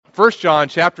1 John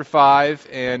chapter 5,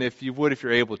 and if you would, if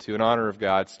you're able to, in honor of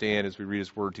God, stand as we read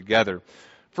His Word together.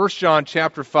 1 John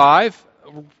chapter 5,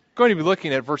 we're going to be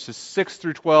looking at verses 6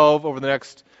 through 12 over the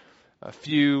next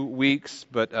few weeks,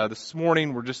 but this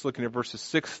morning we're just looking at verses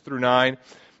 6 through 9.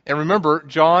 And remember,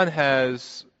 John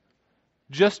has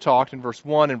just talked in verse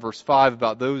 1 and verse 5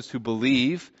 about those who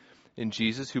believe in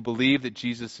Jesus, who believe that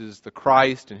Jesus is the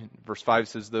Christ, and verse 5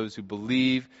 says those who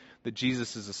believe that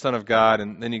Jesus is the Son of God,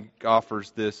 and then he offers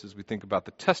this as we think about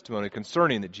the testimony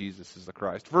concerning that Jesus is the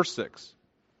Christ. Verse 6.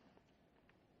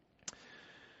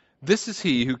 This is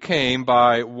he who came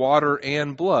by water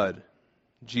and blood,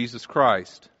 Jesus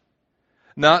Christ.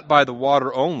 Not by the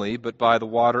water only, but by the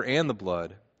water and the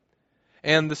blood.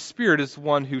 And the Spirit is the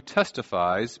one who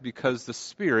testifies, because the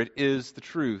Spirit is the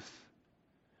truth.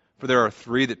 For there are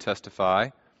three that testify,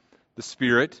 the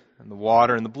Spirit, and the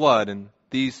water, and the blood, and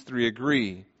these three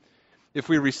agree. If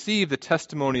we receive the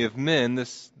testimony of men,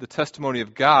 the testimony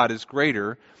of God is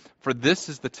greater, for this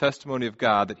is the testimony of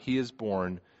God that He is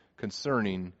born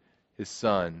concerning His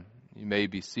Son. You may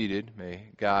be seated. May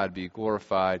God be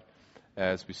glorified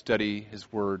as we study His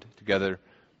Word together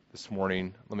this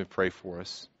morning. Let me pray for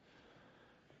us.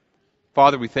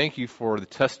 Father, we thank You for the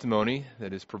testimony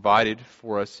that is provided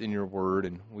for us in Your Word,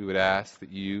 and we would ask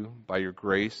that You, by Your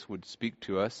grace, would speak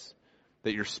to us,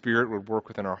 that Your Spirit would work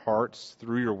within our hearts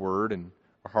through Your Word, and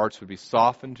our hearts would be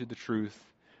softened to the truth,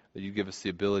 that You give us the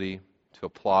ability to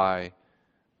apply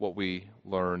what we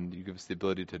learn, that You give us the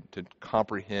ability to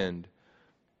comprehend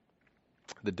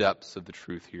the depths of the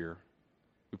truth here.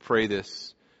 We pray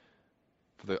this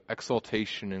for the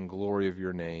exaltation and glory of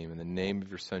Your name, in the name of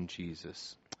Your Son,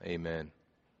 Jesus. Amen.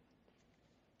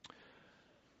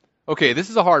 Okay, this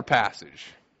is a hard passage.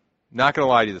 Not going to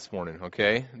lie to you this morning,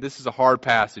 okay? This is a hard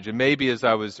passage. And maybe as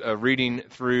I was reading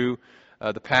through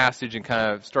the passage and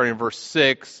kind of starting in verse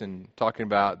 6 and talking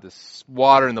about this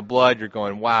water and the blood, you're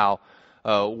going, wow,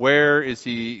 where is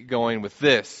he going with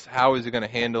this? How is he going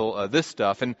to handle this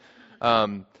stuff? And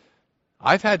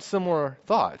I've had similar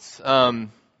thoughts. A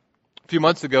few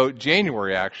months ago,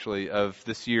 January actually, of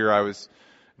this year, I was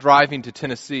driving to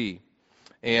Tennessee.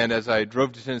 And as I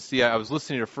drove to Tennessee, I was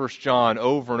listening to 1 John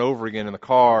over and over again in the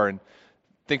car and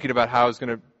thinking about how I was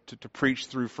going to preach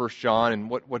through 1 John and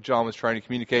what John was trying to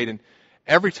communicate. And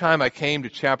every time I came to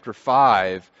chapter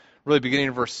 5, really beginning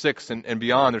in verse 6 and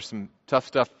beyond, there's some tough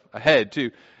stuff ahead too.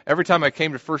 Every time I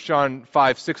came to 1 John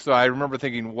 5, 6, though, I remember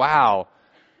thinking, wow,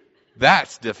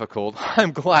 that's difficult.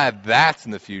 I'm glad that's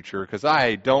in the future because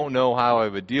I don't know how I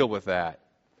would deal with that.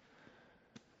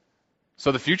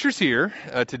 So the future's here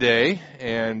today,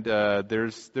 and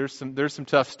there's some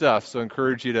tough stuff. So I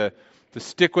encourage you to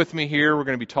stick with me here. We're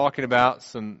going to be talking about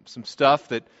some stuff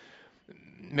that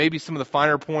maybe some of the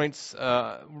finer points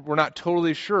we're not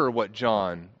totally sure what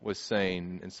John was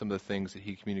saying and some of the things that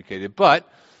he communicated. But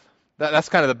that's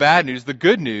kind of the bad news. The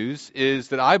good news is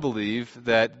that I believe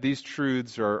that these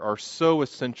truths are so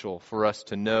essential for us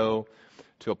to know,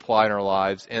 to apply in our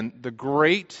lives, and the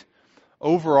great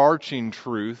overarching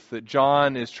truth that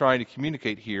John is trying to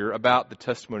communicate here about the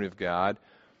testimony of God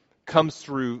comes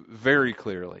through very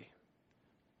clearly.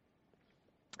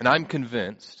 And I'm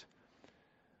convinced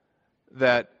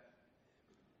that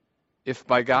if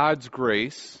by God's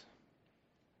grace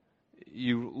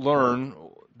you learn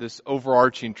this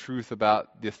overarching truth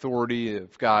about the authority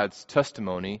of God's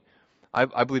testimony,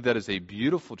 I believe that is a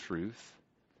beautiful truth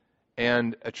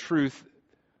and a truth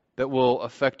that will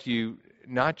affect you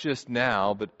not just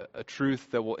now, but a truth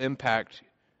that will impact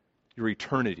your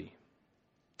eternity.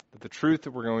 That the truth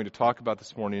that we're going to talk about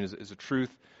this morning is a truth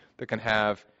that can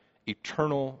have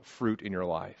eternal fruit in your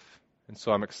life. And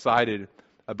so I'm excited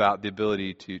about the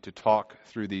ability to talk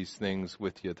through these things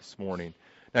with you this morning.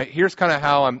 Now, here's kind of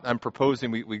how I'm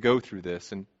proposing we go through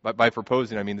this. And by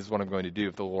proposing, I mean this is what I'm going to do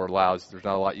if the Lord allows. There's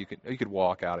not a lot you could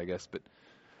walk out, I guess,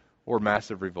 or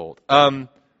massive revolt.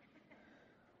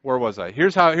 Where was I?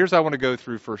 Here's how I want to go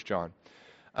through 1 John.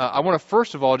 I want to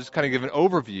first of all just kind of give an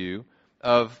overview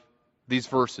of these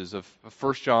verses of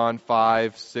 1 John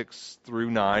 5, 6 through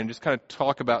 9. Just kind of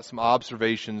talk about some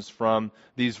observations from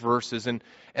these verses. And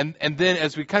then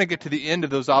as we kind of get to the end of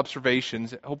those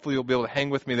observations, hopefully you'll be able to hang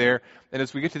with me there. And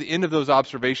as we get to the end of those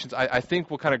observations, I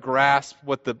think we'll kind of grasp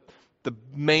what the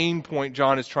main point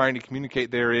John is trying to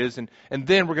communicate there is. And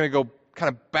then we're going to go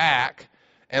kind of back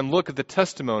and look at the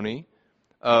testimony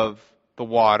of the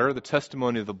water, the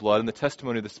testimony of the blood, and the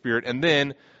testimony of the Spirit. And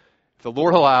then, if the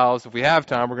Lord allows, if we have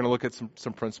time, we're going to look at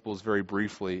some principles very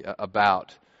briefly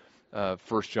about 1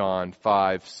 John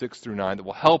 5, 6 through 9 that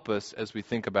will help us as we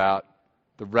think about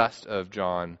the rest of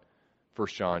 1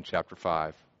 John chapter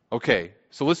 5. Okay,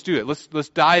 so let's do it. Let's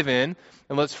dive in,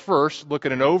 and let's first look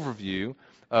at an overview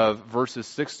of verses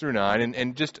 6 through 9,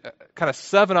 and just kind of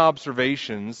 7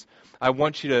 observations I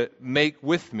want you to make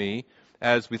with me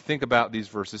as we think about these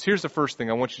verses. Here's the first thing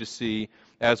I want you to see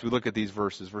as we look at these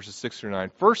verses 6 through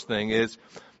 9. First thing is,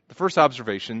 the first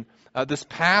observation, this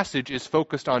passage is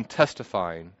focused on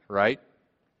testifying, right?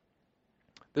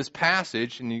 This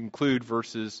passage, and you include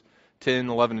verses 10,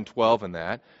 11, and 12 in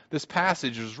that, this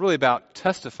passage is really about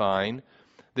testifying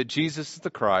that Jesus is the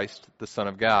Christ, the Son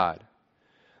of God.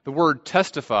 The word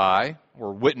testify,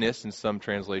 or witness in some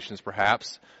translations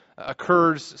perhaps,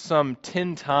 occurs some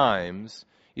 10 times,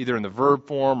 either in the verb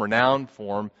form or noun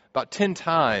form, about 10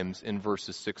 times in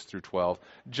verses 6 through 12.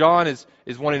 John is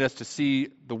wanting us to see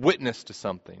the witness to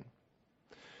something.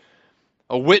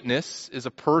 A witness is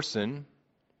a person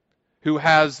who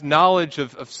has knowledge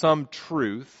of some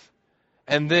truth,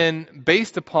 and then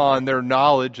based upon their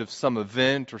knowledge of some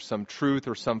event or some truth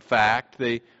or some fact,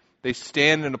 they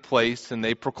stand in a place and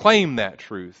they proclaim that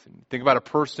truth. Think about a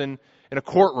person in a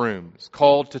courtroom is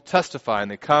called to testify, and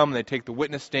they come and they take the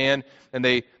witness stand and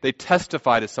they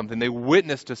testify to something. They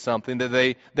witness to something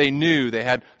that they knew, they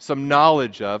had some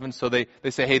knowledge of, and so they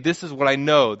say, hey, this is what I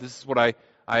know. This is what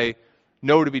I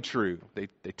know to be true. They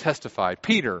testify.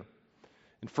 Peter,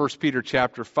 in 1 Peter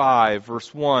chapter 5,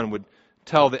 verse 1, would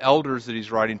tell the elders that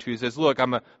he's writing to, he says, look,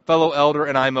 I'm a fellow elder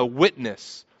and I'm a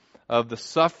witness of the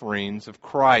sufferings of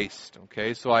Christ.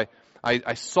 Okay, so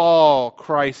I saw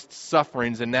Christ's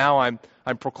sufferings, and now I'm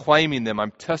proclaiming them, I'm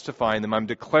testifying them, I'm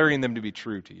declaring them to be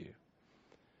true to you.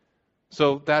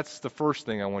 So that's the first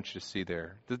thing I want you to see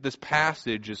there. This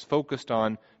passage is focused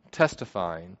on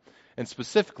testifying, and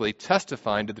specifically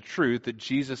testifying to the truth that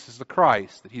Jesus is the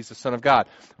Christ, that He's the Son of God.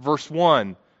 Verse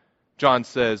 1, John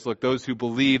says, look, those who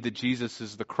believe that Jesus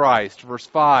is the Christ. Verse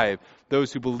 5,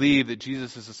 those who believe that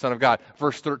Jesus is the Son of God.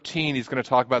 Verse 13, he's going to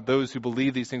talk about those who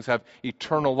believe these things have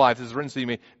eternal life. This is written so you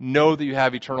may know that you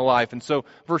have eternal life. And so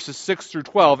verses 6 through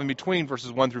 12, in between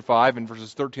verses 1 through 5 and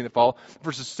verses 13 that follow,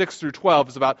 verses 6 through 12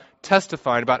 is about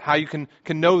testifying, about how you can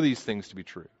know these things to be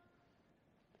true.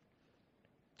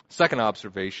 Second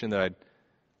observation that I'd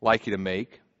like you to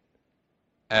make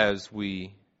as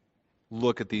we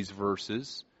look at these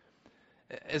verses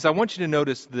is I want you to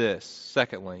notice this,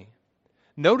 secondly.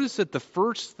 Notice that the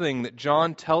first thing that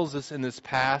John tells us in this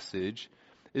passage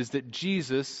is that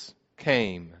Jesus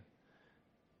came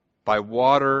by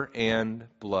water and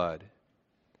blood.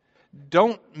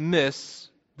 Don't miss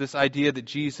this idea that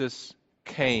Jesus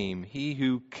came. He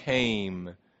who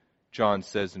came, John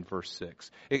says in verse 6.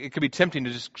 It could be tempting to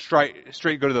just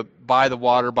straight go to by the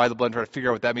water, by the blood, and try to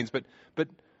figure out what that means. But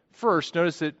first,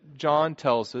 notice that John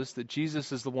tells us that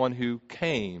Jesus is the one who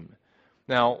came.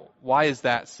 Now, why is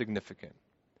that significant?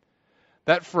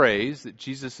 That phrase, that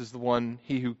Jesus is the one,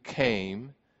 he who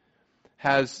came,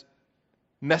 has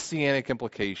messianic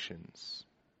implications.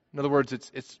 In other words,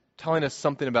 it's telling us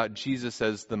something about Jesus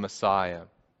as the Messiah.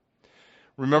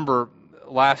 Remember,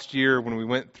 last year when we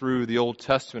went through the Old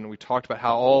Testament, we talked about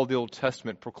how all the Old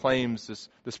Testament proclaims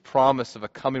this promise of a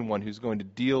coming one who's going to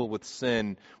deal with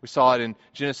sin. We saw it in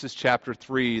Genesis chapter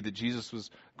 3 that Jesus was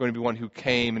going to be one who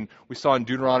came, and we saw in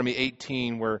Deuteronomy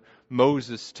 18 where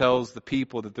Moses tells the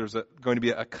people that there's going to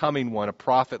be a coming one, a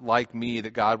prophet like me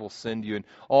that God will send you. And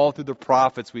all through the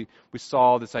prophets we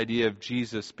saw this idea of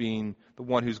Jesus being the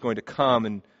one who's going to come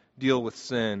and deal with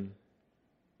sin.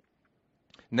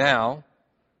 Now,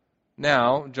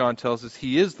 John tells us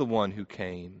he is the one who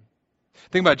came.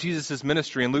 Think about Jesus'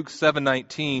 ministry. In Luke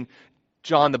 7:19,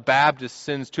 John the Baptist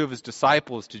sends 2 of his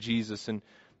disciples to Jesus, and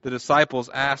the disciples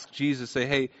ask Jesus, say,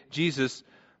 hey, Jesus,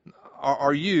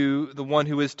 are you the one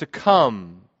who is to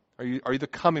come? Are you the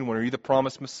coming one? Are you the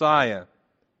promised Messiah?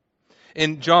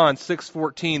 In John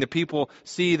 6:14, the people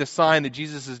see the sign that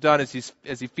Jesus has done as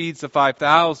he feeds the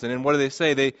 5,000. And what do they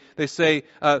say? They say,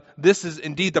 this is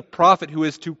indeed the prophet who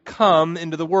is to come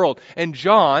into the world. And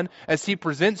John, as he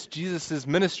presents Jesus'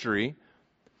 ministry,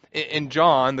 in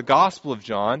John, the Gospel of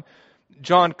John,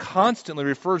 John constantly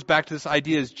refers back to this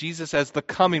idea as Jesus as the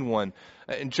coming one.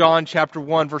 In John chapter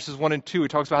 1, verses 1 and 2, he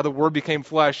talks about how the Word became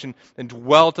flesh and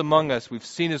dwelt among us. We've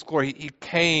seen His glory. He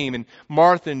came. And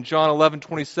Martha in John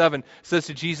 11:27 says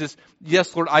to Jesus,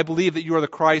 yes, Lord, I believe that you are the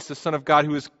Christ, the Son of God,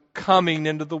 who is coming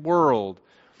into the world.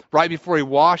 Right before He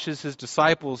washes His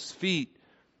disciples' feet.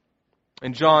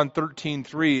 In John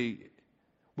 13:3,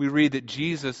 we read that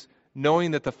Jesus,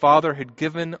 knowing that the Father had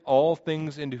given all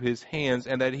things into His hands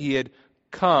and that He had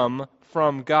come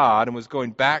from God and was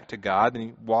going back to God, then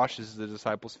He washes the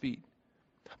disciples' feet.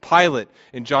 Pilate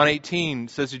in John 18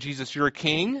 says to Jesus, you're a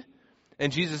king?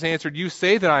 And Jesus answered, "You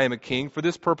say that I am a king. For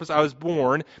this purpose I was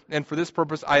born, and for this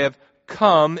purpose I have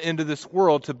come into this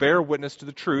world to bear witness to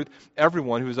the truth.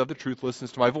 Everyone who is of the truth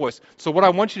listens to my voice." So what I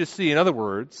want you to see, in other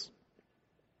words,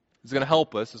 is going to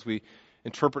help us as we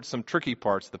interpret some tricky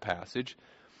parts of the passage.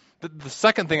 The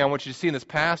second thing I want you to see in this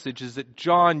passage is that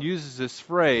John uses this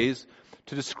phrase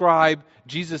to describe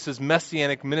Jesus'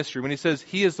 messianic ministry. When he says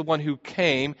he is the one who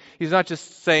came, he's not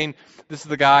just saying this is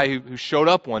the guy who showed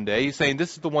up one day. He's saying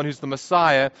this is the one who's the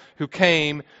Messiah who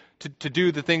came to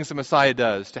do the things the Messiah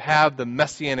does, to have the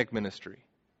messianic ministry.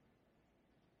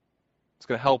 It's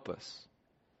going to help us.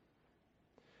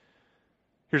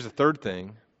 Here's the third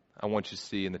thing I want you to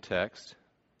see in the text.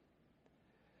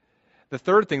 The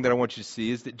third thing that I want you to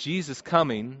see is that Jesus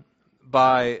coming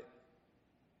by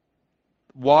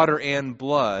water and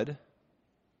blood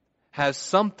has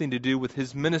something to do with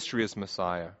his ministry as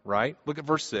Messiah, right? Look at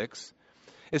verse 6.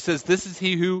 It says, "This is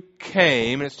he who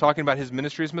came," and it's talking about his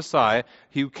ministry as Messiah.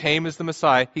 He who came as the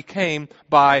Messiah, he came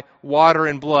by water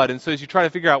and blood. And so as you try to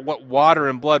figure out what water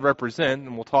and blood represent,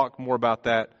 and we'll talk more about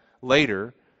that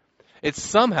later, it's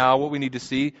somehow what we need to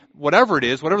see, whatever it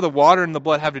is, whatever the water and the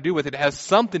blood have to do with it, has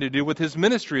something to do with his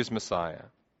ministry as Messiah.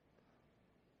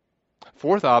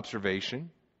 Fourth observation.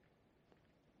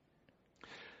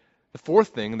 The fourth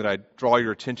thing that I draw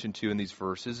your attention to in these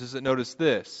verses is that notice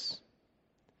this.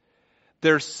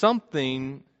 There's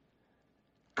something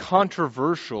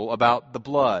controversial about the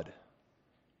blood.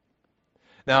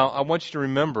 Now, I want you to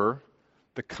remember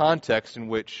the context in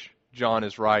which John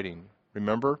is writing.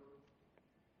 Remember?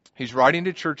 He's writing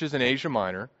to churches in Asia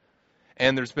Minor,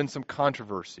 and there's been some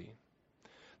controversy.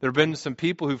 There have been some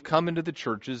people who've come into the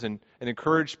churches and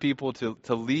encouraged people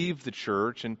to leave the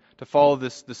church and to follow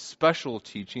this special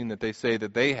teaching that they say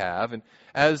that they have. And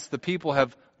as the people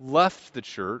have left the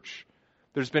church,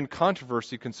 there's been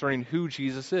controversy concerning who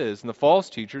Jesus is. And the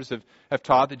false teachers have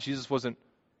taught that Jesus wasn't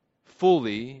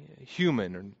fully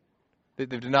human, or they've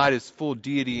denied his full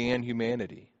deity and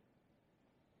humanity.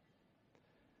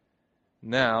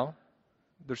 Now,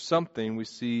 there's something we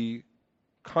see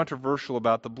controversial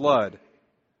about the blood.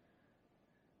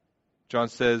 John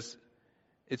says,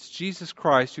 it's Jesus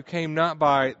Christ who came not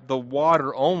by the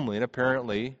water only, and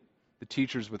apparently the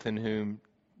teachers within whom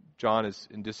John is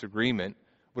in disagreement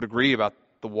would agree about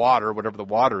the water, whatever the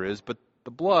water is, but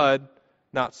the blood,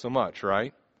 not so much,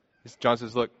 right? John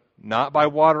says, look, not by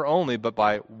water only, but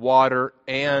by water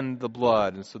and the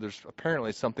blood. And so there's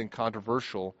apparently something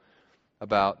controversial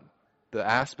about the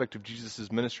aspect of Jesus'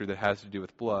 ministry that has to do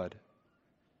with blood.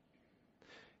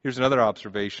 Here's another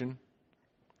observation.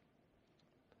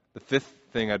 The fifth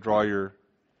thing I draw your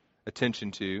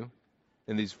attention to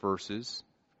in these verses,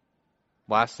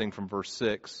 last thing from verse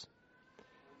 6,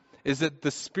 is that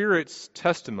the Spirit's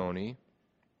testimony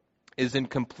is in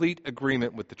complete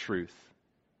agreement with the truth.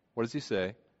 What does he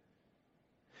say?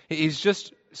 He's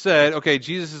just said, okay,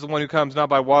 Jesus is the one who comes not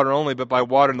by water only, but by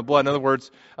water and the blood. In other words,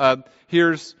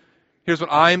 here's what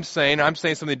I'm saying. I'm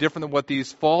saying something different than what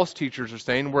these false teachers are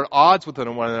saying. We're at odds with one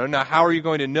another. Now, how are you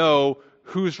going to know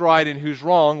who's right and who's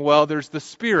wrong? Well, there's the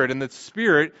Spirit, and the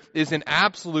Spirit is in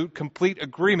absolute, complete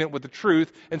agreement with the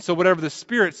truth, and so whatever the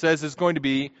Spirit says is going to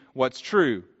be what's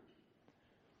true.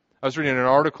 I was reading an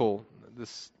article.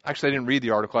 Actually, I didn't read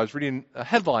the article. I was reading a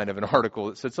headline of an article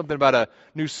that said something about a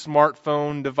new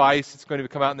smartphone device that's going to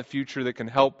come out in the future that can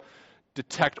help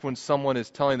detect when someone is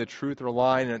telling the truth or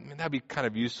lying. And I mean, that'd be kind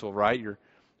of useful, right? You're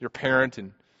a parent,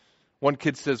 and one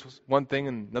kid says one thing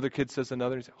and another kid says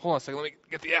another. You say, hold on a second, let me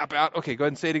get the app out. Okay, go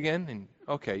ahead and say it again. And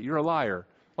okay, you're a liar.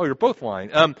 Oh, you're both lying.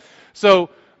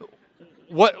 So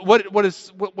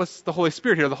what's the Holy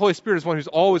Spirit here? The Holy Spirit is one who's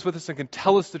always with us and can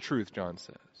tell us the truth, John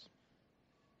says.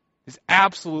 He's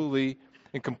absolutely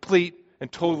in complete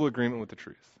and total agreement with the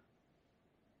truth.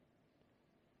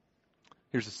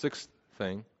 Here's the sixth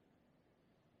thing.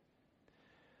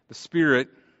 The Spirit,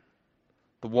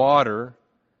 the water,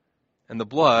 and the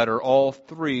blood are all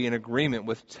three in agreement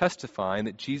with testifying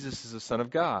that Jesus is the Son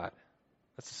of God.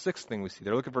 That's the sixth thing we see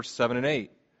there. Look at verse 7 and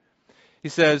 8. He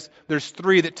says there's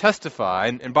three that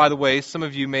testify. And by the way, some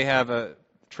of you may have a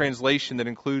translation that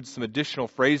includes some additional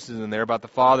phrases in there about the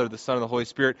Father, the Son, and the Holy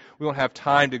Spirit. We won't have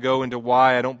time to go into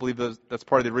why. I don't believe that's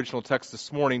part of the original text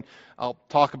this morning. I'll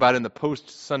talk about it in the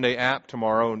post-Sunday app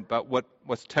tomorrow and about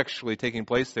what's textually taking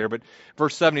place there. But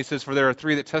verse 7, he says, for there are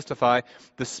three that testify,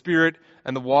 the Spirit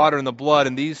and the water and the blood,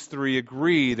 and these three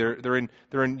agree. They're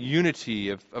in unity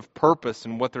of purpose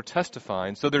in what they're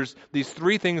testifying. So there's these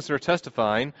three things that are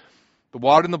testifying. The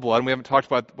water and the blood, and we haven't talked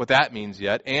about what that means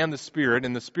yet, and the Spirit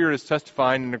is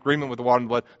testifying in agreement with the water and the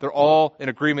blood. They're all in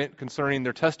agreement concerning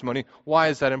their testimony. Why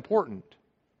is that important?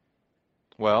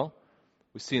 Well,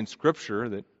 We see in Scripture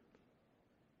that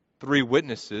 3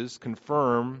 witnesses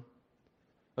confirm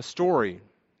a story.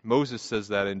 Moses says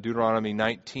that in Deuteronomy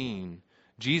 19.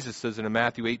 Jesus says it in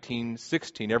Matthew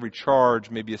 18:16. Every charge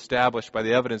may be established by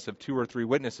the evidence of 2 or 3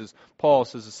 witnesses. Paul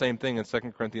says the same thing in 2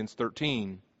 Corinthians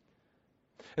 13.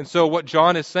 And so what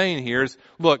John is saying here is,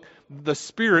 look, the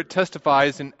Spirit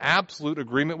testifies in absolute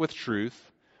agreement with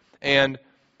truth, and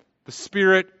the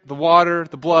Spirit, the water,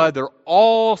 the blood, they're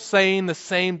all saying the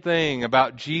same thing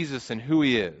about Jesus and who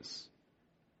He is.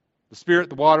 The Spirit,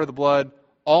 the water, the blood,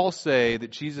 all say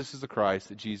that Jesus is the Christ,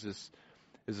 that Jesus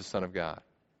is the Son of God.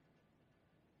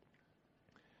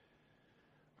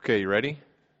 Okay, you ready?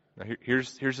 Now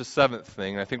here's the 7th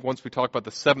thing. And I think once we talk about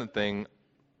the 7th thing,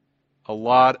 a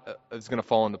lot is going to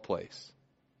fall into place.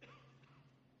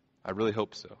 I really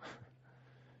hope so.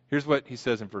 Here's what he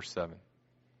says in verse 7.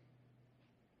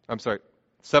 I'm sorry,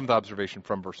 7th observation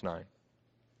from verse 9.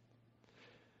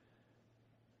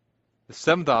 The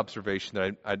 7th observation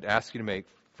that I'd ask you to make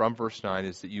from verse 9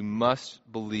 is that you must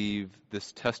believe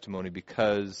this testimony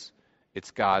because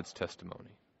it's God's testimony.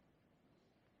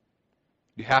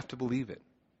 You have to believe it.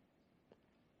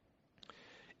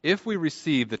 If we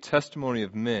receive the testimony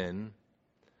of men,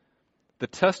 the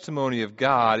testimony of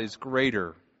God is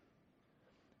greater.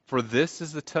 For this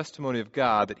is the testimony of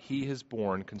God that He has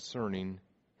borne concerning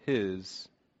His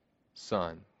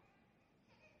Son.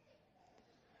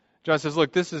 John says,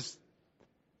 look, this is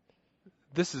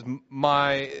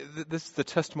the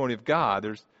testimony of God.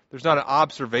 There's not an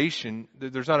observation,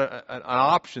 there's not an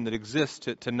option that exists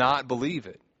to not believe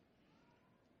it.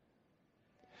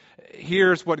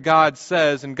 Here's what God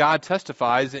says, and God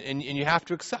testifies, and you have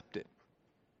to accept it.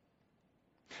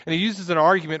 And he uses an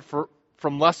argument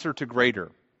from lesser to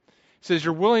greater. He says,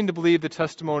 you're willing to believe the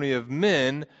testimony of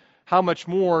men, how much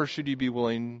more should you be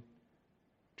willing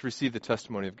to receive the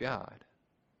testimony of God?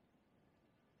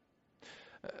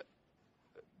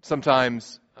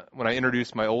 Sometimes when I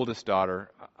introduce my oldest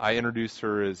daughter, I introduce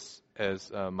her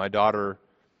as my daughter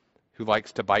who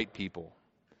likes to bite people,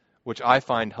 which I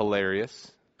find hilarious.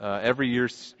 Every year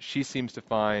she seems to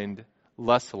find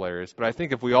less hilarious, but I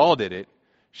think if we all did it,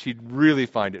 she'd really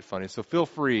find it funny. So feel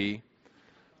free.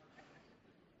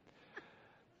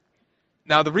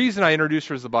 Now, the reason I introduced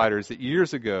her as a biter is that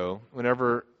years ago,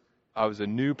 whenever I was a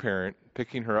new parent,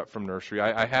 picking her up from nursery,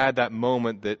 I had that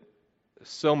moment that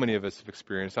so many of us have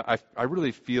experienced. I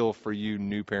really feel for you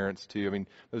new parents too. I mean,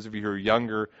 those of you who are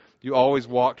younger, you always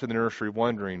walk to the nursery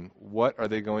wondering, what are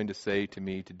they going to say to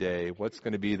me today? What's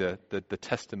going to be the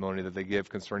testimony that they give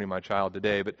concerning my child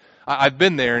today? But I've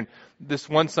been there, and this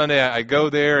one Sunday I go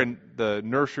there, and the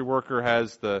nursery worker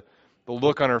has the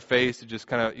look on her face. It just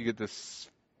kind of, you get this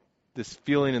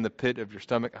feeling in the pit of your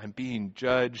stomach, I'm being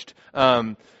judged.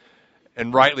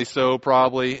 And rightly so,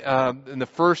 probably. And the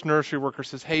first nursery worker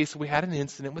says, hey, so we had an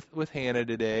incident with Hannah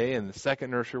today. And the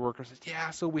second nursery worker says, yeah,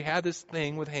 so we had this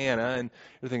thing with Hannah. And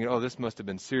you're thinking, oh, this must have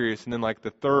been serious. And then like the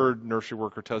third nursery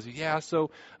worker tells you, yeah,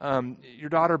 so your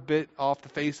daughter bit off the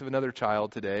face of another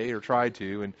child today, or tried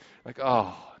to. And like,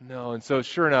 oh, no. And so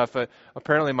sure enough,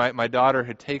 apparently my daughter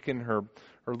had taken her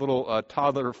little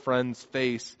toddler friend's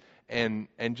face and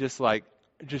just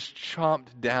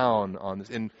chomped down on this.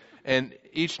 And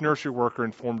each nursery worker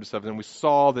informed us of it. And we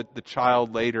saw the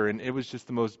child later, and it was just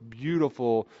the most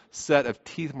beautiful set of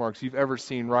teeth marks you've ever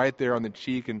seen right there on the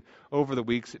cheek. And over the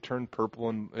weeks, it turned purple,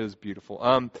 and it was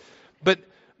beautiful. But,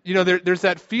 you know, there's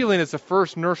that feeling as the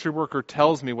first nursery worker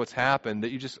tells me what's happened that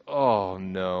you just, oh,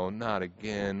 no, not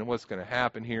again. What's going to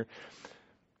happen here?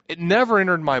 It never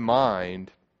entered my mind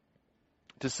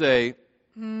to say,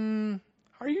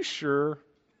 are you sure?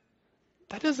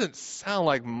 That doesn't sound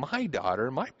like my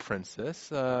daughter, my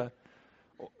princess. I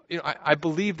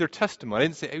believe their testimony. I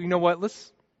didn't say, you know what?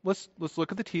 Let's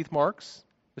look at the teeth marks.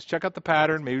 Let's check out the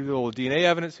pattern. Maybe a little DNA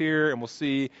evidence here, and we'll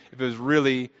see if it was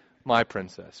really my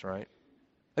princess. Right?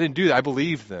 I didn't do that. I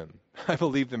believed them. I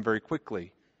believed them very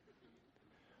quickly.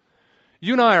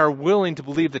 You and I are willing to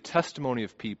believe the testimony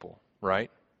of people, right?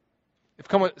 If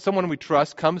someone we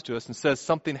trust comes to us and says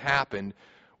something happened,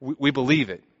 we believe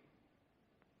it.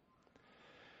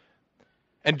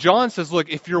 And John says, look,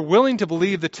 if you're willing to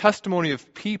believe the testimony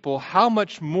of people, how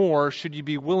much more should you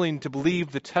be willing to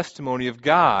believe the testimony of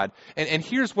God? And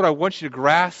here's what I want you to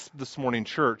grasp this morning,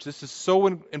 church. This is so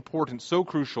important, so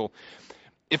crucial.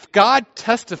 If God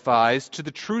testifies to the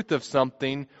truth of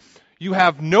something, you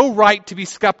have no right to be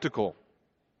skeptical.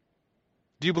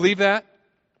 Do you believe that?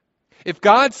 If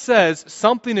God says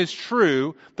something is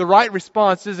true, the right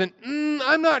response isn't,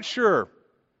 I'm not sure.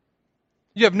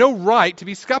 You have no right to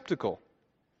be skeptical.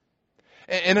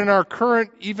 And in our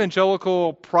current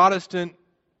evangelical Protestant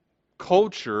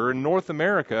culture in North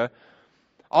America,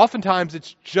 oftentimes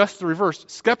it's just the reverse.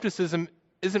 Skepticism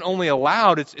isn't only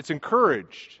allowed, it's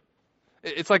encouraged.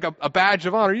 It's like a badge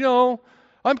of honor.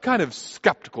 I'm kind of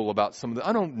skeptical about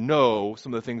I don't know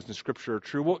some of the things in Scripture are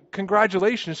true. Well,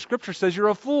 congratulations, Scripture says you're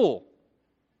a fool.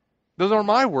 Those aren't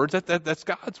my words, that's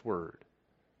God's word.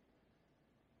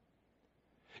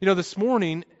 This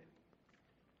morning,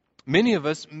 many of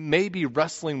us may be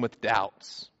wrestling with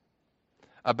doubts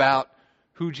about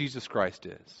who Jesus Christ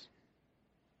is.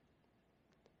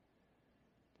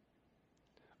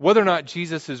 Whether or not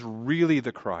Jesus is really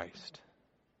the Christ.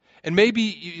 And maybe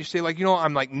you say,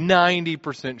 I'm like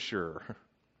 90% sure.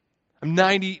 I'm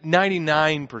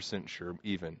 99% sure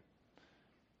even.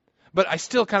 But I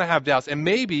still kind of have doubts. And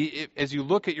maybe as you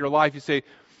look at your life, you say,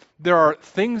 there are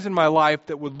things in my life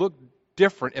that would look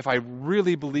different if I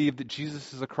really believed that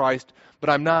Jesus is the Christ,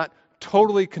 but I'm not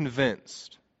totally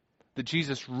convinced that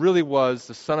Jesus really was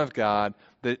the Son of God,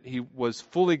 that He was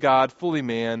fully God, fully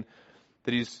man,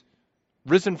 that He's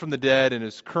risen from the dead and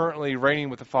is currently reigning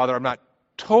with the Father. I'm not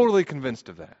totally convinced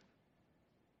of that.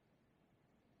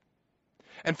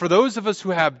 And for those of us who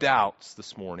have doubts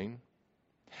this morning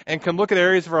and can look at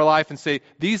areas of our life and say,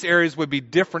 these areas would be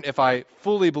different if I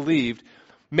fully believed,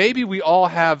 maybe we all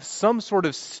have some sort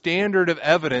of standard of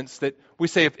evidence that we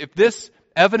say, if this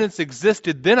evidence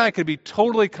existed, then I could be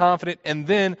totally confident, and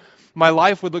then my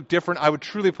life would look different. I would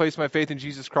truly place my faith in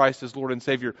Jesus Christ as Lord and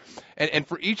Savior. And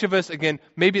for each of us, again,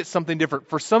 maybe it's something different.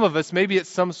 For some of us, maybe it's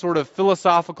some sort of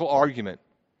philosophical argument.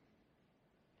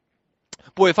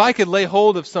 Boy, if I could lay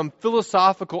hold of some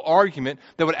philosophical argument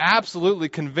that would absolutely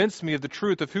convince me of the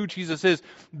truth of who Jesus is,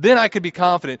 then I could be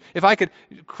confident. If I could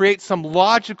create some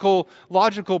logical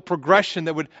progression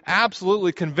that would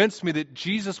absolutely convince me that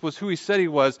Jesus was who He said He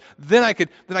was, then I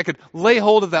could lay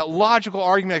hold of that logical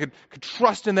argument. I could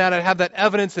trust in that. I'd have that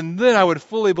evidence, and then I would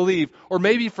fully believe. Or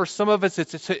maybe for some of us,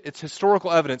 it's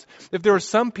historical evidence. If there was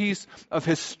some piece of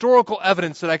historical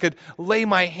evidence that I could lay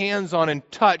my hands on and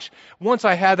touch, once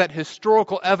I had that historical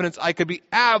evidence, I could be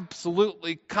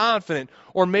absolutely confident.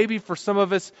 Or maybe for some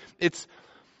of us, it's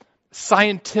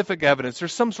scientific evidence.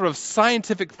 There's some sort of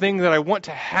scientific thing that I want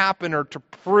to happen or to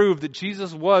prove that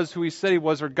Jesus was who He said He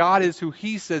was, or God is who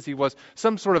He says He was.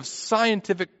 Some sort of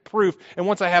scientific proof. And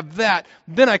once I have that,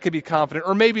 then I could be confident.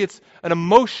 Or maybe it's an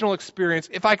emotional experience.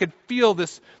 If I could feel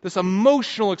this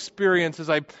emotional experience as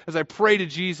I pray to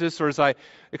Jesus or as I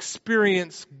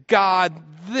experience God,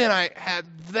 then I had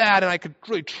that and I could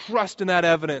really trust in that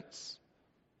evidence.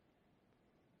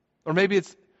 Or maybe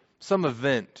it's some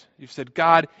event. You've said,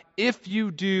 God, if you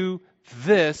do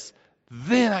this,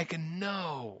 then I can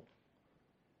know.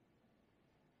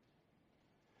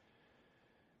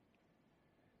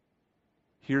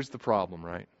 Here's the problem,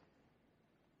 right?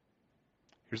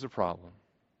 Here's the problem.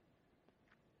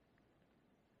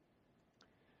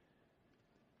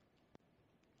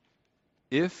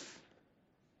 If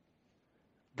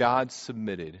God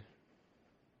submitted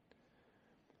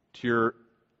to your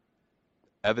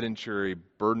evidentiary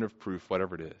burden of proof,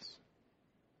 whatever it is,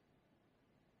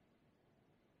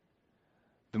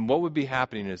 then what would be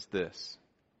happening is this.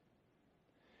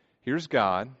 Here's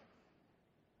God,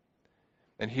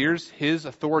 and here's His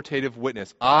authoritative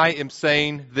witness. I am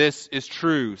saying this is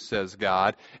true, says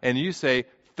God. And you say,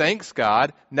 thanks,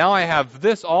 God. Now I have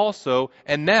this also,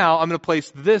 and now I'm going to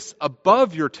place this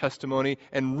above your testimony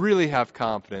and really have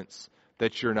confidence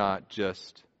that you're not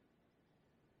just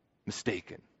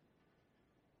mistaken.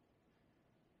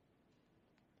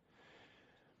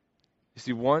 You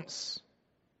see, once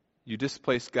you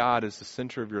displace God as the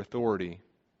center of your authority,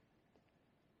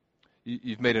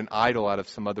 you've made an idol out of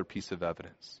some other piece of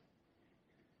evidence.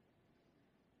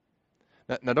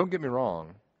 Now don't get me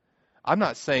wrong. I'm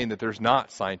not saying that there's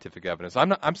not scientific evidence. I'm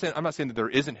not saying that there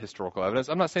isn't historical evidence.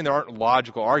 I'm not saying there aren't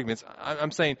logical arguments.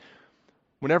 I'm saying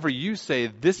whenever you say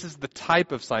this is the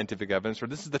type of scientific evidence, or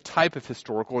this is the type of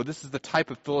historical, or this is the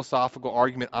type of philosophical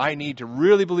argument I need to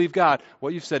really believe God,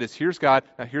 what you've said is, here's God,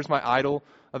 now here's my idol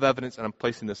of evidence, and I'm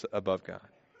placing this above God.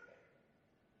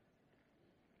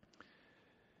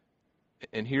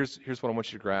 And here's what I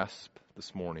want you to grasp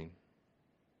this morning.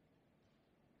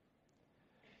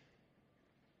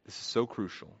 This is so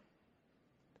crucial.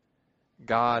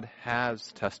 God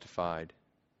has testified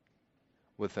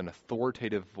with an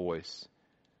authoritative voice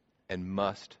and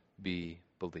must be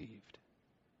believed.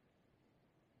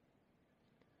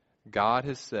 God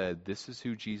has said, this is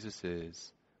who Jesus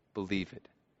is. Believe it.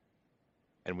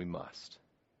 And we must.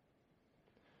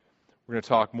 We're going to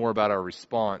talk more about our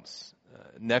response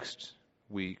next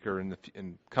week or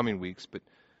in coming weeks, but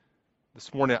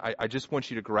this morning I just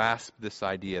want you to grasp this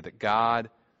idea that God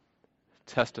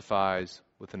testifies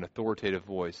with an authoritative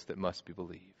voice that must be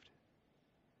believed.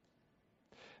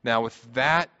 Now, with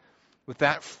that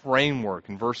framework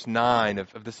in verse 9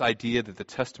 of this idea that the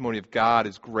testimony of God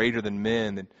is greater than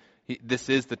men, and this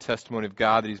is the testimony of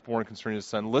God that He's born concerning His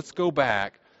Son, let's go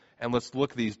back and let's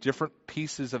look at these different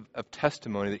pieces of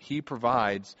testimony that He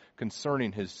provides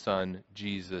concerning His Son,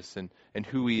 Jesus, and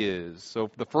who He is.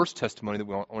 So the first testimony that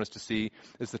we want us to see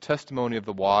is the testimony of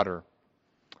the water.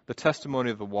 The testimony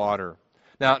of the water.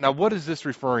 Now, what is this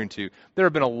referring to? There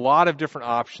have been a lot of different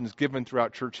options given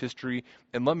throughout church history,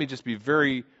 and let me just be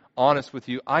very honest with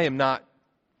you. I am not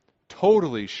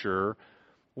totally sure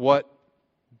what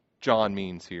John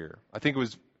means here. I think it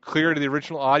was clear to the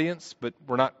original audience, but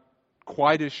we're not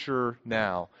quite as sure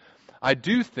now. I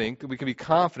do think that we can be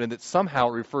confident that somehow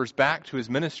it refers back to His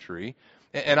ministry,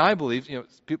 and I believe,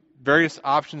 various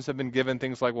options have been given,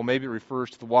 things like, well, maybe it refers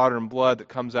to the water and blood that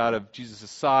comes out of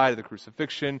Jesus' side of the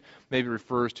crucifixion, maybe it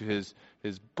refers to His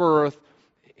birth.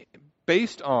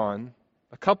 Based on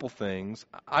a couple things,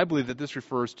 I believe that this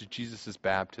refers to Jesus'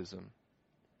 baptism.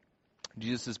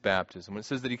 Jesus' baptism. When it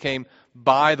says that He came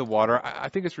by the water, I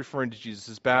think it's referring to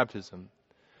Jesus' baptism.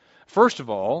 First of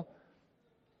all,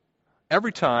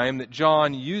 every time that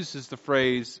John uses the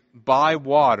phrase by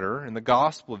water in the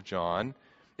Gospel of John,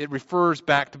 it refers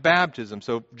back to baptism.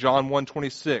 So John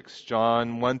 1:26,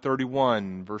 John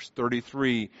 1:31, verse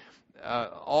 33,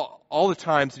 all the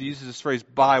times that he uses this phrase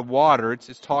by water,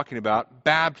 it's talking about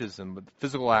baptism, the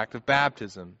physical act of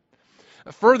baptism.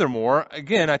 Furthermore,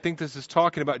 again, I think this is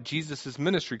talking about Jesus'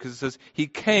 ministry, because it says He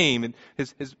came, and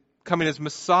his coming as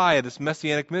Messiah, this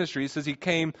messianic ministry. He says He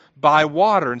came by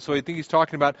water, and so I think He's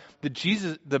talking about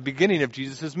the beginning of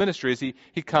Jesus' ministry as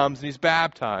he comes and He's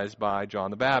baptized by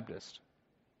John the Baptist.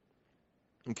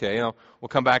 Okay, we'll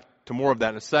come back to more of that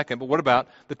in a second, but what about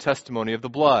the testimony of the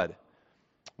blood?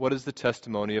 What does the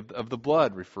testimony of the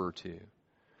blood refer to?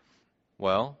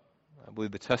 Well, I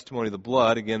believe the testimony of the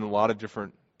blood, again, a lot of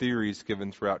different theories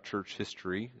given throughout church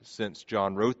history since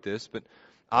John wrote this, but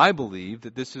I believe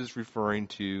that this is referring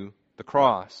to the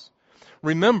cross.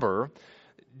 Remember,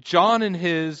 John and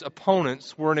his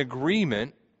opponents were in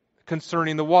agreement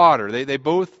concerning the water. They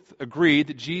both agreed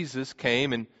that Jesus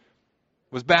came and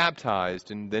was baptized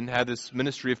and then had this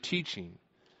ministry of teaching.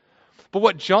 But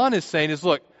what John is saying is,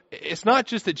 look, it's not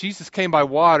just that Jesus came by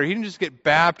water. He didn't just get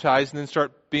baptized and then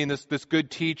start being this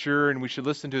good teacher and we should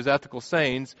listen to his ethical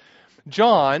sayings.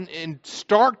 John, in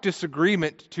stark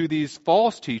disagreement to these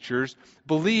false teachers,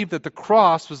 believed that the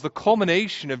cross was the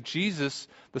culmination of Jesus,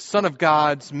 the Son of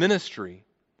God's ministry.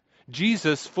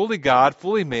 Jesus, fully God,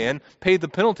 fully man, paid the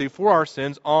penalty for our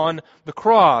sins on the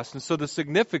cross. And so the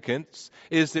significance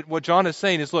is that what John is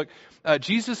saying is, look,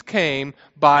 Jesus came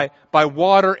by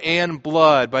water and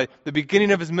blood, by the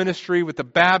beginning of His ministry with the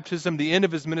baptism, the end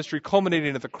of His ministry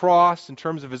culminating at the cross in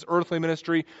terms of His earthly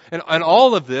ministry. And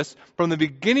all of this, from the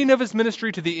beginning of His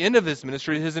ministry to the end of His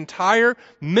ministry, His entire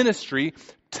ministry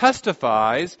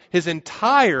testifies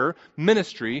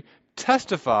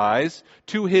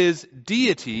to His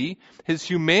deity, His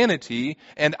humanity,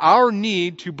 and our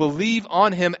need to believe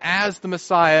on Him as the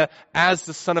Messiah, as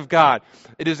the Son of God.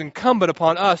 It is incumbent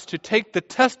upon us to take the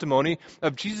testimony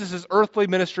of Jesus' earthly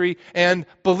ministry and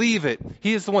believe it.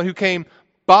 He is the one who came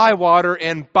by water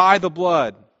and by the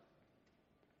blood.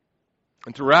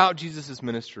 And throughout Jesus'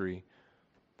 ministry,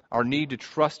 our need to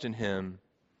trust in Him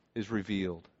is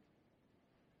revealed.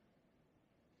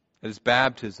 At His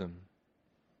baptism,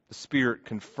 the Spirit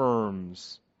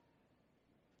confirms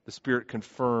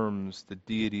the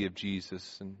deity of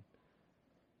Jesus, and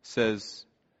says,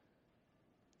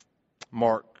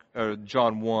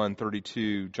 John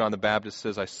 1:32, John the Baptist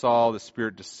says, I saw the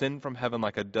Spirit descend from heaven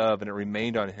like a dove, and it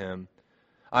remained on Him.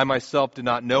 I myself did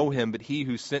not know Him, but He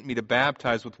who sent me to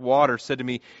baptize with water said to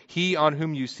me, He on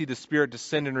whom you see the Spirit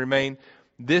descend and remain,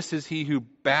 this is He who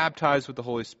baptized with the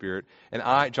Holy Spirit.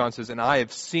 And John says, and I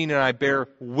have seen and I bear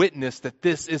witness that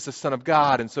this is the Son of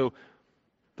God. And so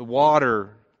the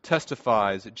water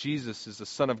testifies that Jesus is the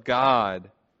Son of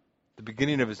God, the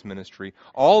beginning of His ministry.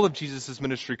 All of Jesus'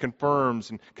 ministry confirms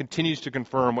and continues to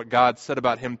confirm what God said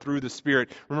about Him through the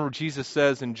Spirit. Remember, Jesus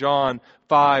says in John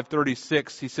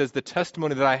 5:36, He says, the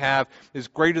testimony that I have is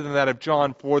greater than that of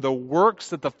John, for the works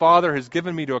that the Father has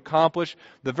given me to accomplish,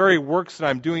 the very works that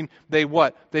I'm doing, they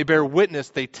what? They bear witness,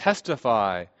 they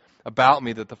testify about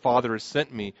me that the Father has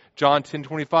sent me. John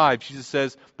 10:25, Jesus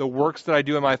says, the works that I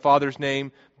do in my Father's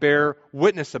name bear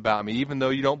witness about me, even though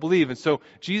you don't believe. And so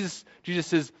Jesus'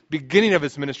 beginning of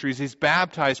His ministry, as He's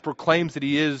baptized, proclaims that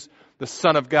He is the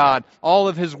Son of God. All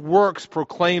of his works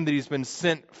proclaim that he's been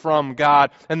sent from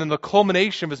God. And then the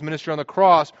culmination of his ministry on the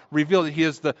cross revealed that he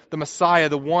is the Messiah,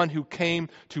 the one who came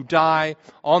to die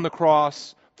on the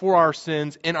cross for our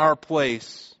sins in our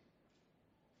place.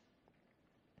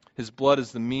 His blood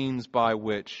is the means by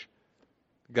which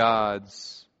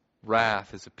God's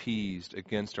wrath is appeased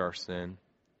against our sin.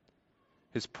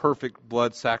 His perfect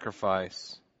blood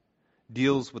sacrifice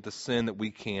deals with the sin that we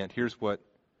can't. Here's what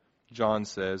John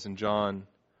says in John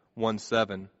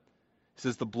 1:7. He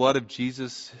says, the blood of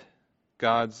Jesus,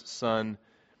 God's Son,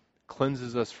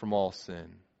 cleanses us from all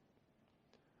sin.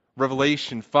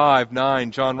 Revelation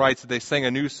 5:9, John writes that they sang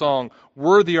a new song,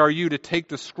 worthy are you to take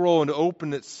the scroll and to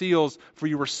open its seals, for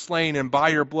you were slain, and by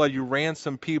your blood you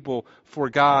ransomed people for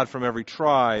God from every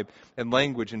tribe and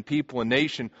language and people and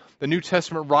nation. The New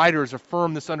Testament writers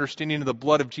affirm this understanding of the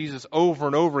blood of Jesus over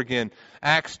and over again.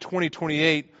 Acts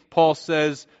 20:28, Paul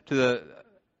says to the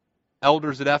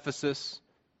elders at Ephesus,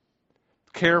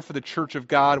 care for the church of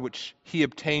God, which he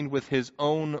obtained with his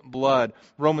own blood.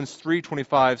 Romans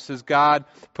 3:25 says God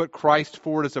put Christ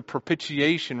forward as a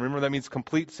propitiation. Remember, that means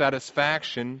complete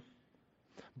satisfaction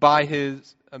by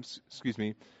his,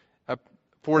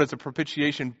 forward as a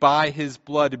propitiation by his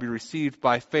blood to be received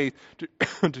by faith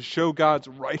to show God's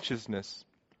righteousness.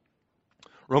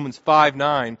 Romans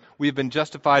 5:9, we have been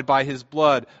justified by his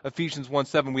blood. Ephesians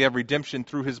 1:7, we have redemption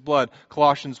through his blood.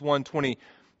 Colossians 1:20,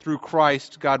 through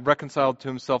Christ, God reconciled to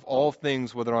himself all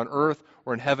things, whether on earth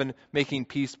or in heaven, making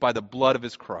peace by the blood of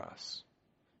his cross.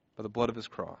 By the blood of his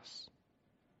cross.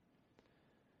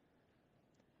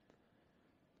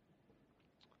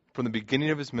 From the beginning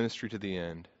of his ministry to the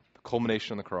end, the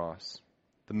culmination on the cross,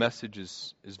 the message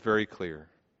is very clear.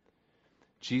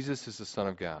 Jesus is the Son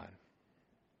of God.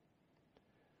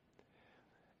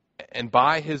 And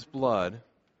by his blood,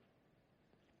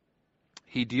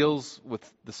 he deals with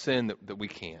the sin that we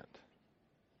can't.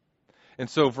 And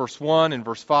so verse 1 and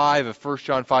verse 5 of 1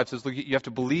 John 5 says, look, you have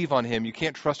to believe on him. You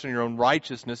can't trust in your own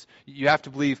righteousness. You have to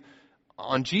believe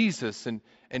on Jesus. And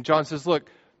John says, look,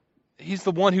 he's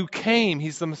the one who came.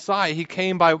 He's the Messiah. He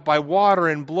came by water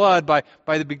and blood, by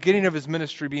the beginning of his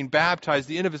ministry, being baptized,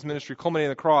 the end of his ministry, culminating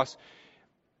on the cross.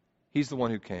 He's the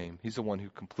one who came. He's the one who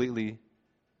completely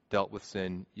dealt with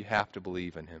sin. You have to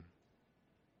believe in him.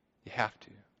 You have to.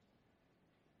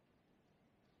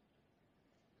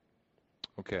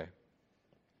 Okay.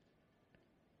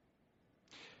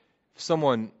 If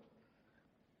someone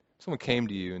came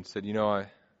to you and said, I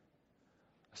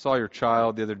saw your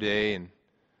child the other day, and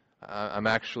I'm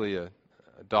actually a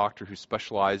doctor who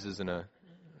specializes in a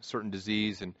certain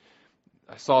disease, and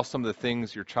I saw some of the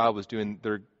things your child was doing.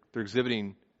 They're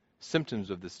exhibiting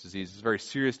symptoms of this disease. It's a very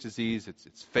serious disease.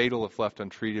 It's fatal if left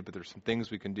untreated, but there's some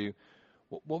things we can do.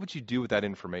 What would you do with that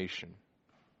information?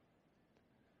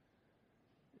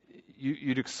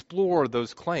 You'd explore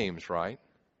those claims, right?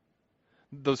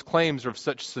 Those claims are of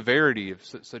such severity, of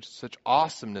such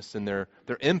awesomeness in their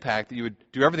impact, that you would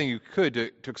do everything you could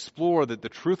to explore the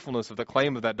truthfulness of the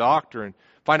claim of that doctor and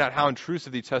find out how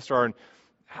intrusive these tests are and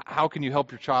how can you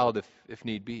help your child if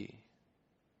need be.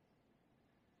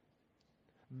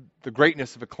 The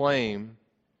greatness of a claim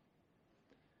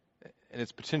and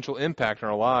its potential impact on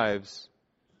our lives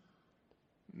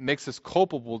makes us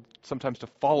culpable sometimes to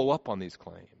follow up on these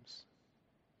claims.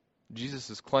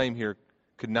 Jesus' claim here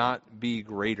could not be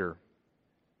greater.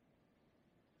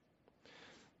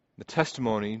 The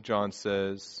testimony, John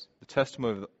says, the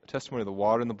testimony of the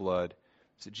water and the blood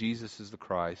is that Jesus is the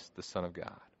Christ, the Son of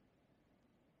God.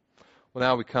 Well,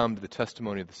 now we come to the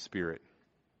testimony of the Spirit.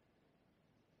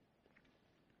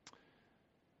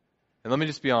 And let me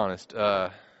just be honest.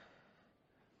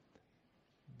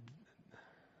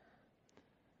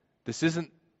 This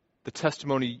isn't the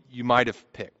testimony you might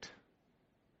have picked.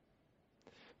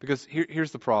 Because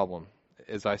here's the problem,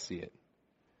 as I see it.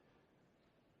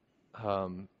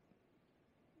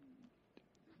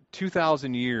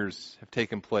 2,000 years have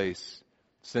taken place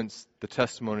since the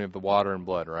testimony of the water and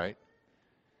blood, right?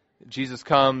 Jesus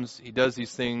comes, he does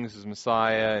these things as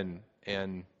Messiah,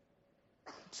 and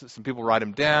some people write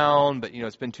him down, but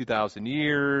it's been 2,000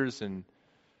 years, and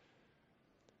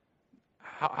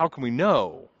how can we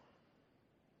know?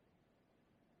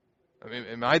 I mean,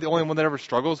 am I the only one that ever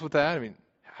struggles with that? I mean,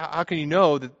 how can you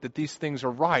know that these things are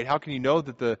right? How can you know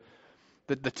that the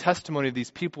testimony of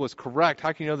these people is correct?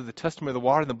 How can you know that the testimony of the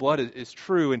water and the blood is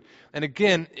true? And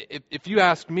again, if you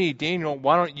ask me, Daniel,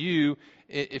 why don't you,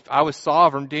 if I was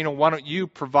sovereign, Daniel, why don't you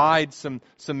provide some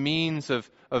means of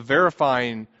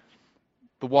verifying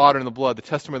the water and the blood, the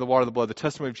testimony of the water and the blood, the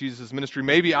testimony of Jesus' ministry?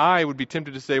 Maybe I would be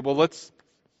tempted to say, well, let's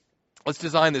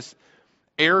design this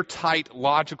airtight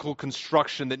logical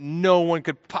construction that no one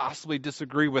could possibly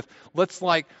disagree with. Let's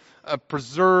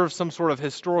preserve some sort of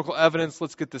historical evidence.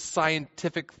 Let's get this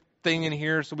scientific thing in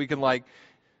here so we can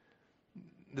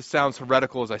this sounds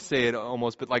heretical as I say it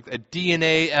almost, but like a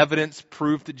DNA evidence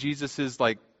proof that Jesus is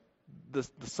like the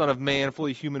Son of Man,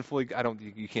 fully human,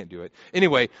 you can't do it.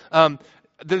 Anyway,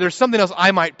 there's something else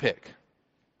I might pick.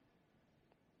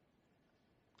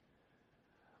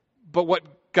 But what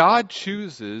God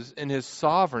chooses in His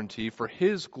sovereignty for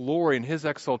His glory and His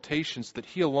exaltation so that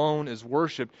He alone is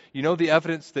worshipped, you know the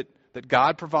evidence that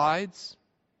God provides?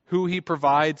 Who He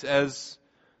provides as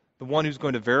the one who's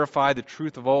going to verify the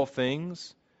truth of all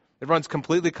things? It runs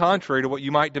completely contrary to what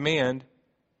you might demand.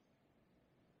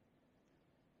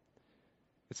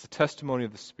 It's the testimony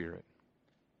of the Spirit.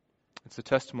 It's the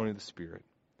testimony of the Spirit.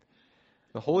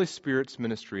 The Holy Spirit's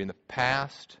ministry in the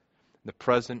past, in the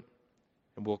present,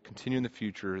 and will continue in the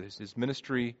future. His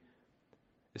ministry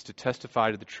is to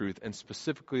testify to the truth, and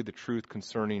specifically the truth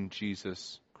concerning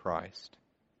Jesus Christ.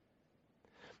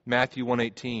 Matthew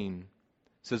 1:18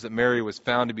 says that Mary was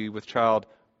found to be with child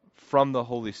from the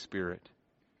Holy Spirit.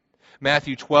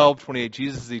 Matthew 12:28,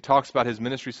 Jesus, as He talks about His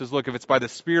ministry, says, look, if it's by the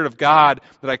Spirit of God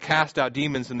that I cast out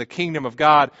demons and the kingdom of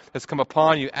God has come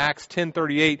upon you. Acts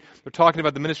 10:38, they're talking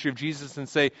about the ministry of Jesus and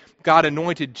say, God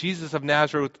anointed Jesus of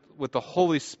Nazareth with the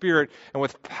Holy Spirit, and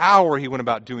with power He went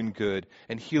about doing good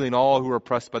and healing all who were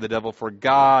oppressed by the devil, for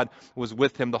God was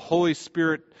with Him. The Holy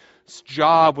Spirit's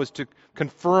job was to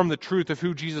confirm the truth of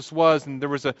who Jesus was, and there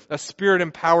was a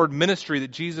Spirit-empowered ministry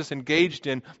that Jesus engaged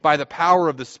in by the power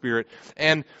of the Spirit.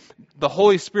 And the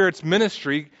Holy Spirit's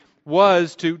ministry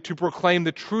was to proclaim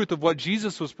the truth of what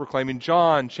Jesus was proclaiming.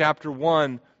 John chapter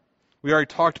 1, we already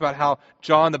talked about how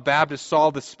John the Baptist saw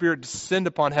the Spirit descend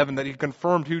upon heaven, that he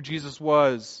confirmed who Jesus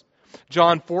was.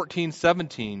 John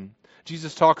 14:17,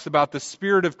 Jesus talks about the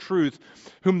Spirit of truth,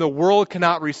 whom the world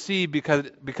cannot receive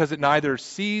because it neither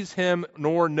sees Him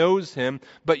nor knows Him,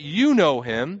 but you know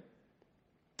Him,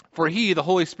 for He, the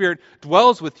Holy Spirit,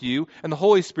 dwells with you, and the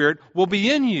Holy Spirit will be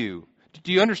in you.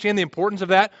 Do you understand the importance of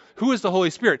that? Who is the Holy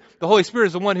Spirit? The Holy Spirit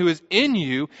is the one who is in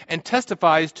you and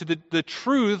testifies to the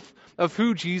truth of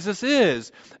who Jesus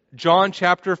is. John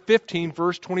chapter 15,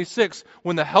 verse 26,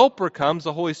 when the Helper comes,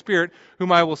 the Holy Spirit, whom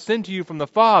I will send to you from the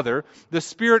Father, the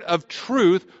Spirit of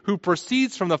truth who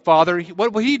proceeds from the Father,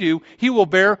 what will He do? He will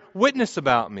bear witness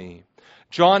about me.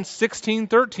 John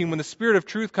 16:13, when the Spirit of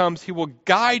truth comes, He will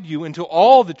guide you into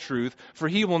all the truth, for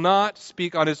He will not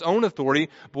speak on His own authority,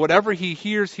 but whatever He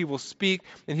hears He will speak,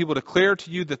 and He will declare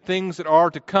to you the things that are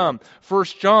to come. 1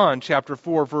 John chapter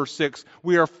 4, verse 6,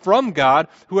 we are from God.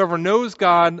 Whoever knows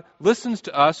God listens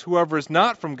to us. Whoever is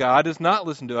not from God does not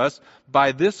listen to us.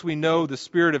 By this we know the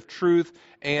Spirit of truth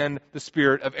and the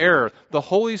spirit of error. The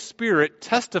Holy Spirit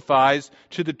testifies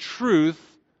to the truth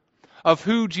of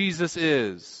who Jesus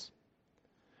is.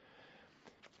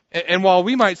 And while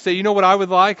we might say, you know what I would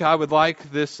like? I would like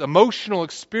this emotional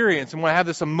experience. And when I have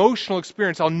this emotional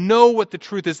experience, I'll know what the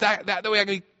truth is. That way I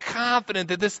can be confident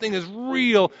that this thing is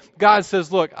real. God says,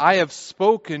 look, I have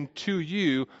spoken to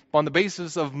you on the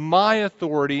basis of my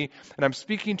authority, and I'm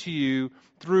speaking to you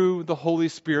through the Holy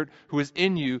Spirit who is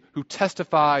in you, who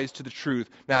testifies to the truth.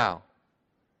 Now,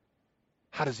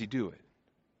 how does He do it?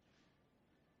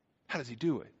 How does He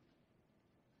do it?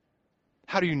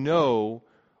 How do you know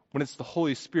when it's the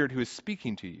Holy Spirit who is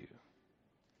speaking to you?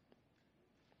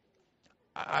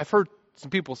 I've heard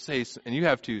some people say, and you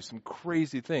have too, some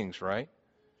crazy things, right?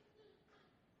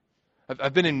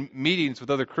 I've been in meetings with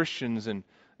other Christians, and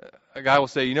a guy will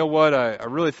say, you know what, I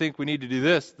really think we need to do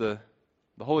this. The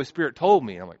Holy Spirit told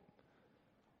me. And I'm like,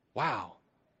 wow,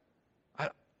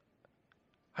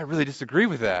 I really disagree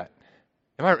with that.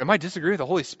 Am I disagreeing with the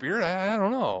Holy Spirit? I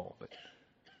don't know. But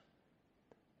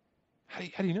how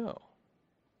do you know?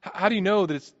 How do you know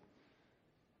that it's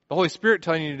the Holy Spirit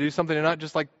telling you to do something and not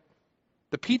just like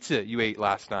the pizza you ate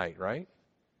last night, right?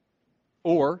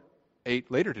 Or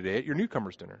ate later today at your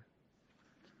newcomer's dinner?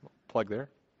 Plug there.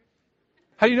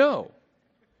 How do you know?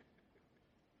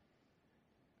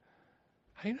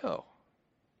 How do you know?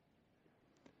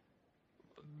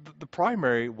 The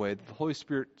primary way that the Holy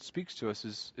Spirit speaks to us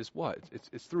is what?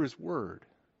 It's through His Word.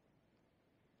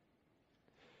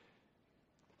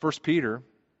 1 Peter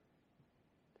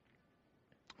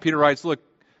writes, look,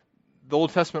 the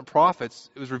Old Testament prophets,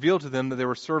 it was revealed to them that they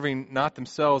were serving not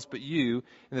themselves but you,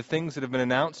 and the things that have been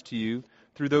announced to you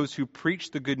through those who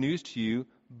preach the good news to you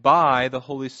by the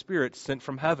Holy Spirit sent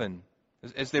from heaven.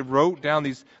 As they wrote down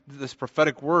this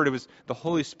prophetic word, it was the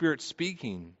Holy Spirit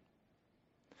speaking.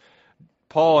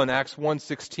 Paul in Acts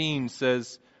 1:16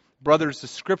 says brothers, the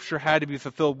Scripture had to be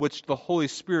fulfilled, which the Holy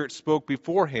Spirit spoke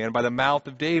beforehand by the mouth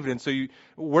of David. And so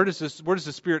where does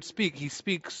the Spirit speak? He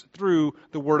speaks through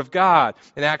the Word of God.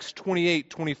 In Acts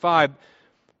 28:25,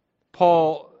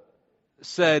 Paul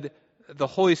said the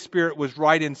Holy Spirit was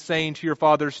right in saying to your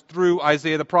fathers through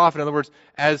Isaiah the prophet. In other words,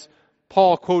 as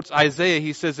Paul quotes Isaiah,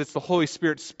 he says it's the Holy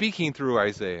Spirit speaking through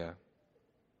Isaiah.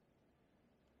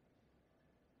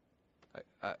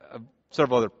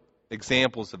 Several other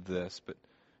examples of this, but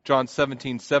John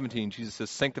 17:17, Jesus says,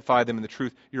 sanctify them in the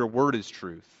truth. Your word is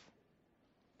truth.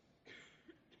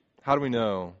 How do we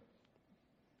know?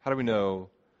 How do we know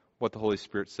what the Holy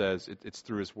Spirit says? It's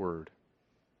through His Word.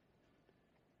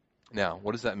 Now,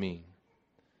 what does that mean?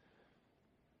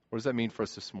 What does that mean for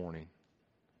us this morning?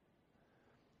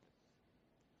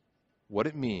 What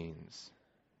it means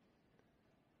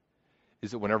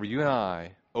is that whenever you and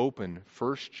I open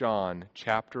 1 John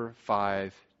chapter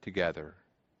 5 together,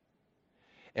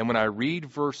 and when I read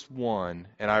verse 1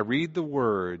 and I read the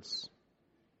words,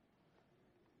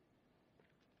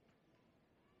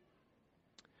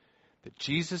 that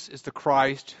Jesus is the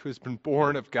Christ who has been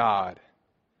born of God,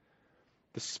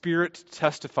 the Spirit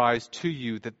testifies to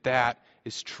you that that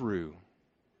is true.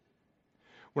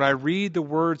 When I read the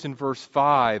words in verse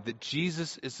 5 that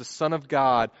Jesus is the Son of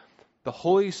God, the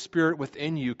Holy Spirit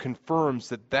within you confirms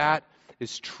that that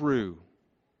is true.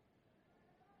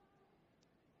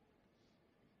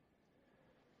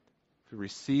 If we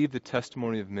receive the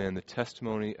testimony of men, the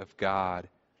testimony of God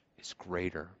is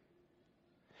greater.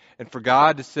 And for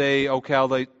God to say, okay, I'll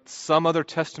let some other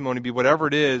testimony be whatever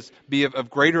it is, be of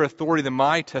greater authority than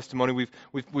my testimony,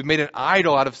 we've made an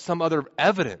idol out of some other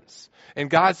evidence. And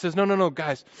God says, no,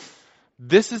 guys,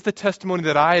 this is the testimony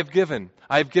that I have given.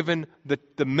 I have given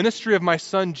the ministry of my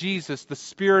Son Jesus, the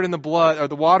Spirit and the blood, or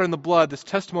the water and the blood, this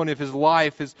testimony of His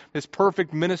life, His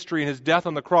perfect ministry and His death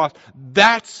on the cross.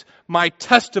 That's my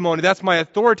testimony. That's my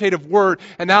authoritative word.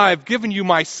 And now I've given you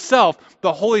myself,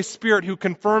 the Holy Spirit, who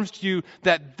confirms to you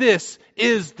that this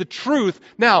is the truth.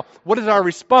 Now, what is our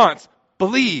response?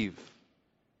 Believe.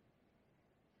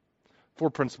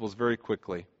 4 principles very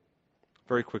quickly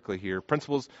here.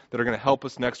 Principles that are going to help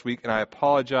us next week, and I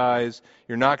apologize.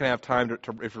 You're not going to have time to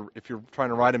if you're trying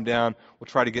to write them down, we'll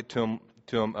try to get to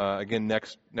them again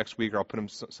next week, or I'll put them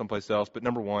someplace else. But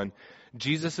number 1,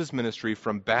 Jesus' ministry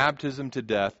from baptism to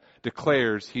death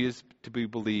declares He is to be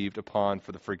believed upon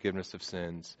for the forgiveness of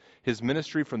sins. His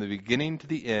ministry from the beginning to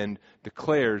the end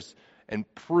declares and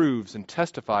proves and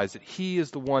testifies that He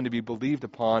is the one to be believed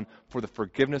upon for the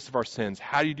forgiveness of our sins.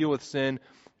 How do you deal with sin?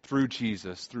 Through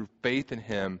Jesus, through faith in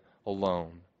Him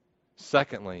alone.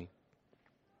 Secondly,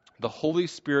 the Holy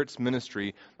Spirit's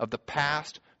ministry of the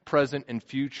past, present, and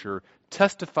future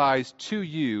testifies to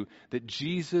you that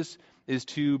Jesus is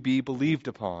to be believed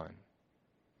upon.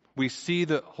 We see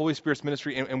the Holy Spirit's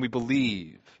ministry and we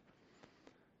believe.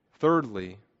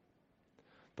 Thirdly,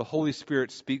 the Holy Spirit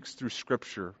speaks through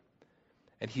Scripture,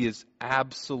 and He is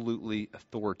absolutely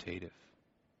authoritative.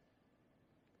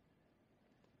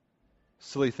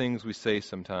 Silly things we say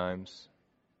sometimes.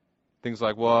 Things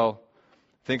like, well,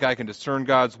 I think I can discern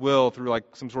God's will through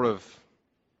like some sort of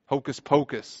hocus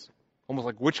pocus, almost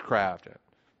like witchcraft.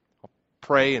 I'll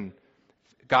pray and,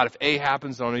 God, if A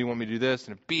happens, I know you want me to do this,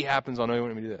 and if B happens, I know you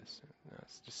want me to do this.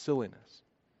 It's just silliness.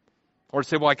 Or to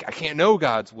say, well, I can't know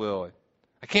God's will.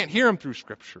 I can't hear Him through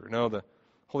Scripture. No, the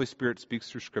Holy Spirit speaks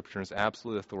through Scripture and is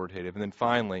absolutely authoritative. And then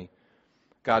finally,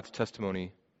 God's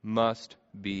testimony must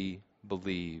be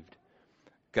believed.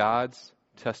 God's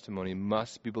testimony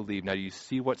must be believed. Now, do you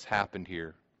see what's happened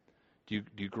here? Do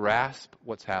you grasp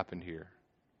what's happened here?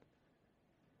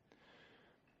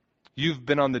 You've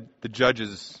been on the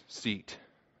judge's seat.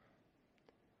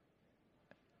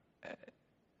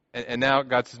 And now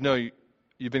God says, no,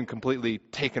 you've been completely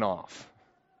taken off.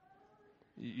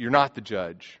 You're not the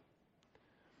judge.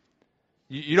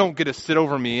 You don't get to sit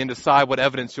over me and decide what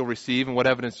evidence you'll receive and what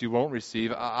evidence you won't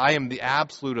receive. I am the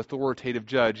absolute authoritative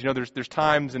judge. You know, there's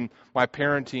times in my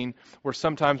parenting where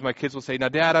sometimes my kids will say, now,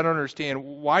 Dad, I don't understand.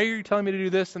 Why are you telling me to do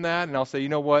this and that? And I'll say, you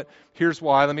know what? Here's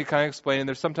why. Let me kind of explain. And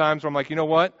there's some times where I'm like, you know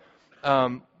what? We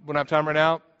don't have time right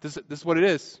now. This is what it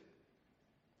is.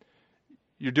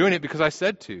 You're doing it because I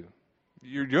said to.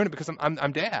 You're doing it because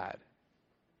I'm Dad.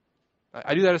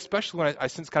 I do that especially when I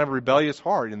sense kind of a rebellious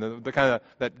heart, and the kind of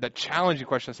that challenging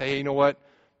question. I say, hey, you know what?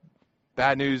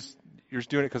 Bad news. You're just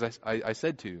doing it because I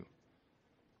said to.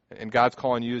 And God's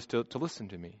calling you is to listen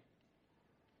to me.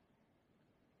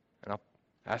 And I'll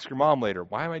ask your mom later,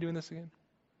 why am I doing this again?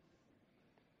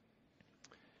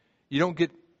 You don't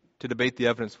get to debate the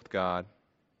evidence with God.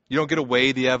 You don't get to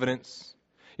weigh the evidence.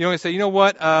 You don't say, you know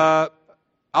what?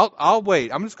 I'll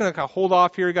wait. I'm just going to kind of hold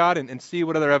off here, God, and see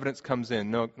what other evidence comes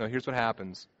in. No, here's what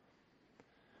happens.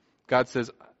 God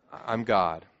says, I'm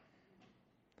God.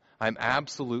 I'm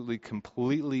absolutely,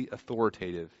 completely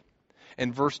authoritative.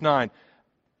 In verse 9,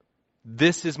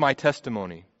 this is my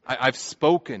testimony. I've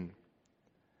spoken.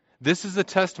 This is the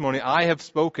testimony I have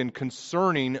spoken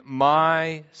concerning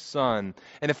my Son.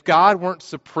 And if God weren't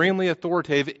supremely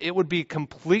authoritative, it would be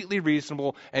completely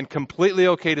reasonable and completely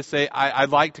okay to say, I'd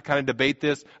like to kind of debate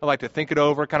this. I'd like to think it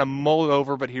over, kind of mull it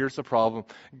over, but here's the problem.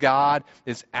 God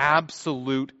is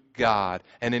absolute God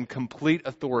and in complete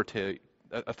authority,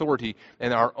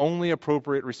 and our only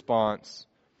appropriate response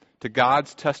to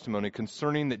God's testimony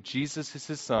concerning that Jesus is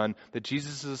his Son, that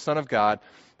Jesus is the Son of God,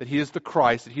 that he is the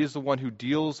Christ, that he is the one who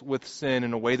deals with sin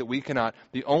in a way that we cannot.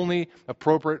 The only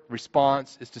appropriate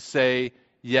response is to say,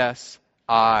 yes,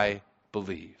 I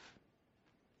believe.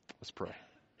 Let's pray.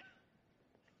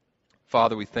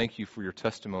 Father, we thank you for your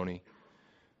testimony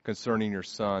concerning your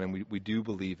Son, and we do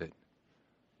believe it.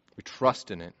 We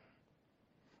trust in it.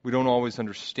 We don't always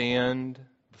understand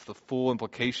the full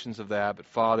implications of that, but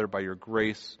Father, by your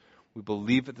grace, we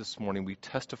believe it this morning. We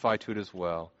testify to it as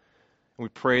well. And we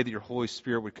pray that your Holy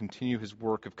Spirit would continue his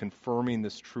work of confirming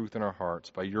this truth in our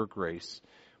hearts by your grace.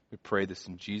 We pray this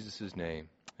in Jesus' name.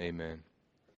 Amen.